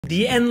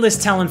The endless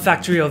talent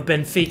factory of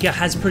Benfica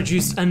has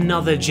produced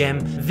another gem.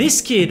 This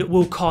kid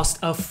will cost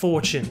a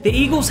fortune. The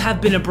Eagles have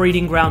been a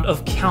breeding ground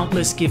of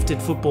countless gifted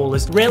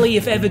footballers. Rarely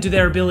if ever do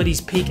their abilities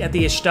peak at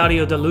the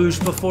Estadio da Luz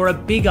before a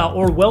bigger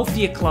or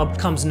wealthier club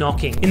comes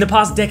knocking. In the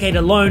past decade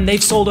alone,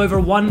 they've sold over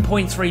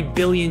 1.3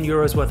 billion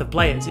euros worth of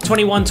players.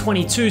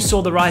 21-22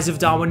 saw the rise of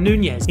Darwin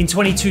Núñez. In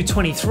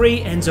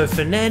 22-23, Enzo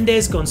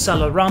Fernandez,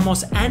 Gonçalo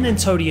Ramos and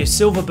Antonio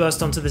Silva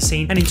burst onto the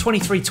scene, and in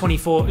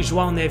 23-24,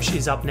 João Neves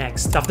is up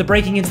next. After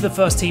breaking into the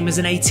first team as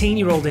an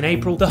 18-year-old in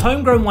April, the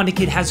homegrown wonder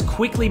kid has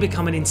quickly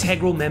become an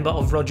integral member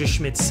of Roger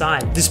Schmidt's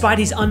side. Despite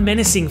his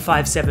unmenacing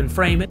 5'7"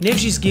 frame,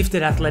 Neves is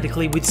gifted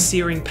athletically with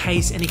searing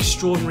pace and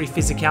extraordinary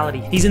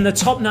physicality. He's in the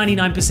top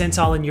 99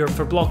 percentile in Europe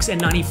for blocks and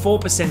 94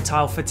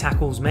 percentile for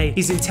tackles made.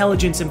 His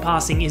intelligence and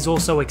passing is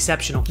also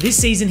exceptional. This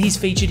season he's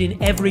featured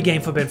in every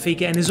game for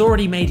Benfica and has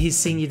already made his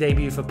senior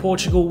debut for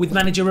Portugal, with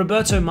manager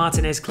Roberto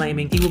Martinez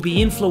claiming he will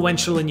be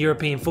influential in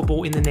European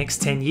football in the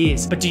next 10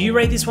 years. But do you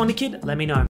rate this wonder kid? Let me know.